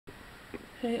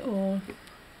Hey all,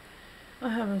 I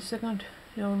have a second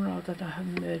journal that I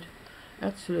have made.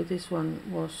 Actually this one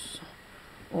was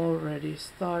already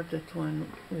started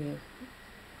when we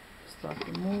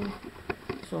started to move,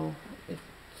 so it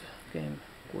came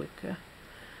quicker.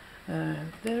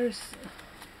 There is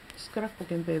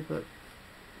scrapbooking paper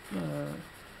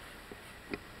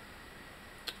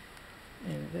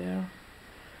in there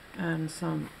and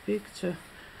some picture.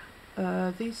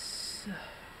 This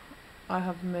I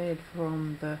have made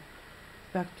from the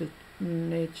Back to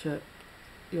Nature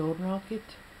journal kit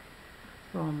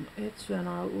from Edge, and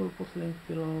I will put link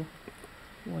below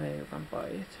where you can buy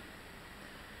it.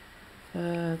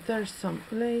 There's some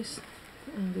lace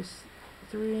and this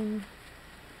trim,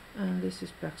 and this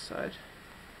is backside.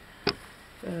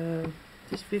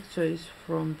 This picture is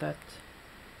from that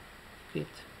kit.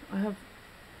 I have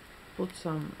put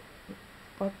some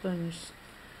buttons,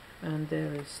 and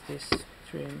there is this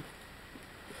trim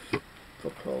for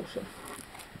closer.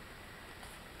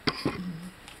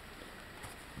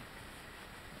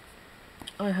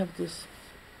 I have this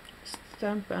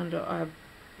stamp, and I have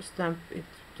stamped it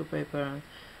to paper and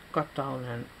cut down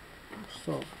and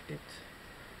sew it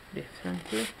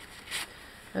differently.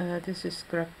 This is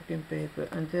scrapbooking paper,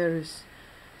 and there is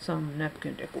some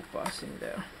napkin decoupage in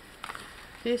there.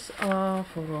 These are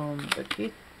from the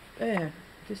kit.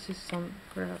 This is some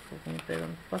scrapbooking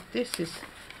paper, but this is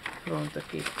from the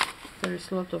kit. There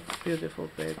is a lot of beautiful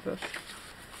papers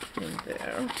in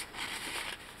there.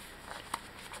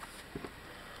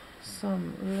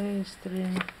 Some lace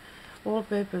trim. All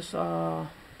papers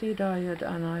are tea-dyed,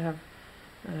 and I have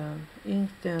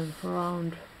inked them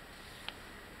around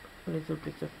a little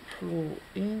bit of blue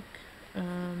ink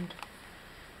and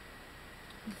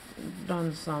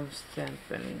done some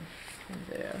stamping in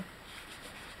there.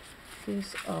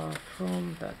 These are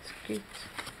from that kit.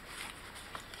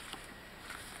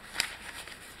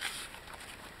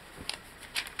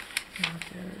 And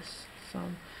there is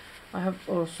some. I have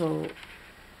also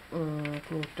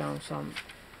glued down some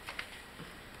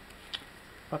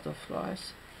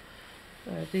butterflies.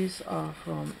 These are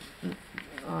from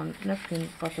napkin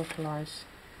butterflies.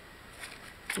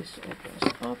 This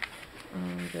opens up,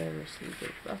 and there is a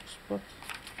little black spot.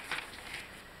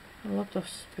 A lot of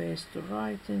space to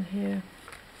write in here.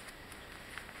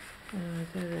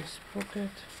 There is pocket.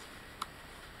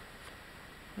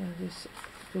 These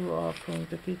two are from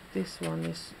the kit. This one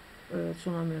is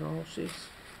tsunami roses.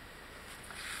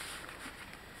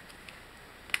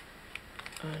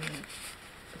 And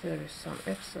there is some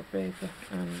extra paper,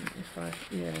 and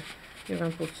you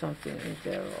can put something in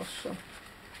there also.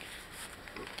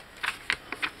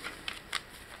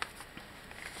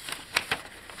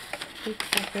 Big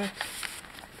pocket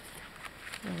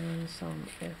and some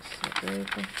extra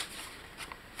paper.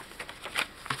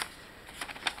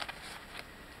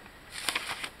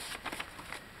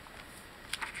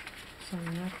 Some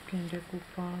napkin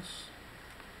decoupage.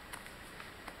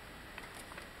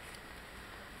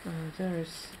 There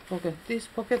is pocket. These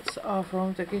pockets are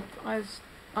from the kit. I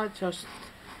just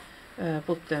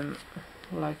put them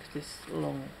like this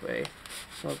long way.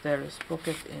 So there is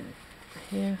pocket in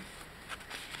here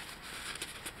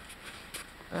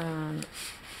and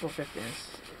pocket is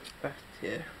back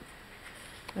here.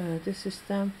 This is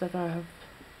stamp that I have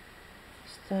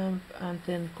stamped and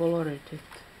then colored it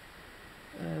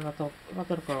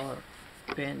watercolor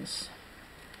pens.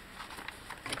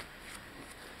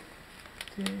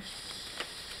 This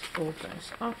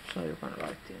opens up, so you can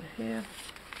write in here,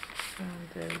 and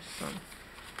there is some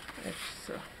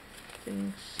extra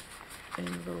things,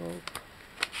 envelope.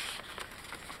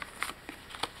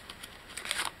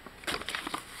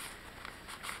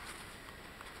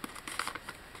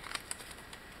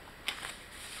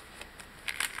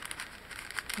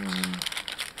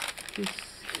 This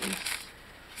is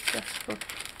jasper.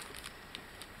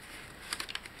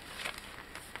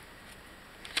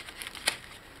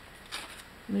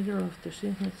 Middle of the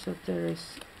signature there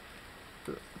is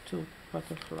two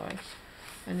butterflies,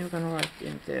 and you can write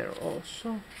in there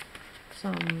also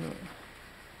some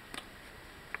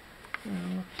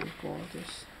what do you call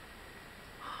this?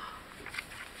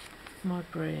 My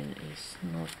brain is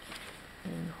not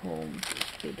in home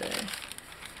today.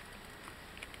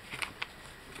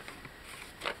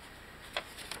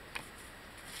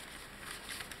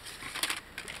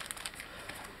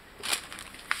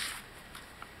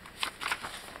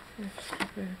 Extra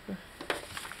paper,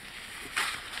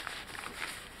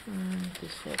 and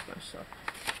this opens up.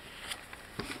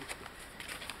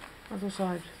 Other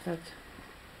side, that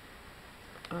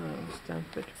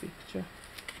stamped picture.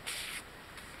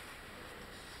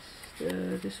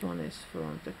 this one is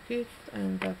from the kit,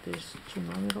 and that is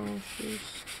tsunami roses.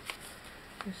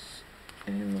 This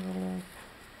envelope,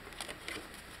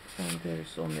 and there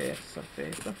is only extra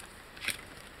paper.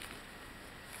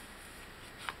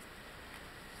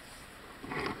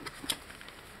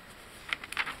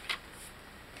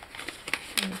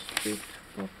 There's big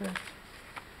pocket.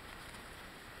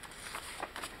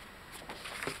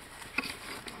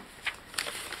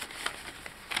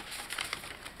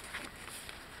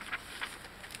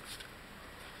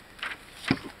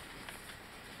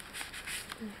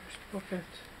 Pocket,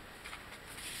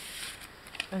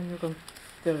 and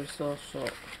there is also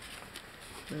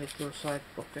a little side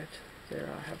pocket. There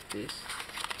I have these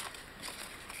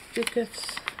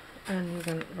tickets, and you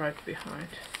can write behind.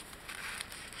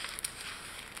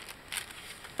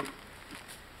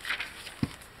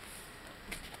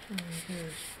 And there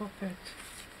is pocket,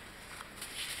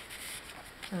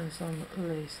 and some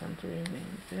lace and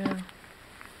trimming there,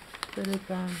 belly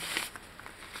band,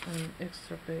 and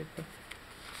extra paper.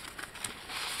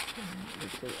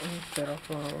 Little envelope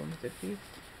from the kit,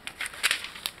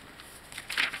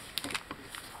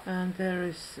 and there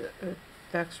is a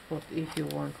tag spot if you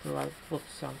want to like put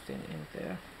something in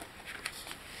there.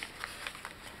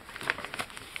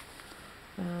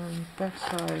 And back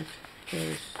side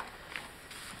there is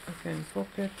again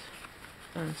pocket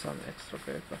and some extra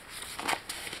paper.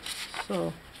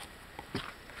 So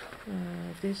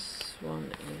this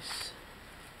one is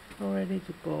ready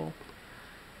to go.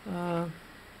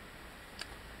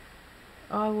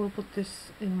 I will put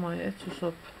this in my Etsy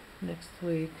shop next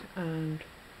week, and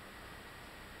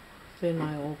then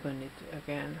I open it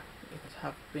again. It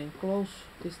has been closed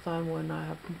this time when I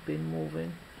have been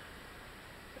moving,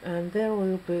 and there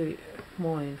will be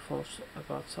more info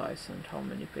about size and how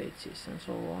many pages and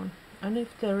so on. And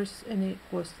if there is any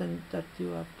question that you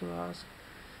have to ask,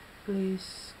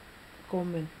 please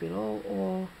comment below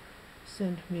or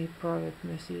send me private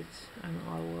message and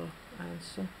I will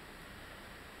answer.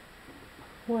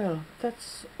 Well,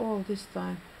 that's all this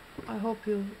time.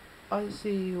 I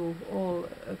see you all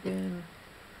again,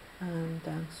 and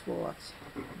thanks for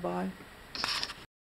watching. Bye.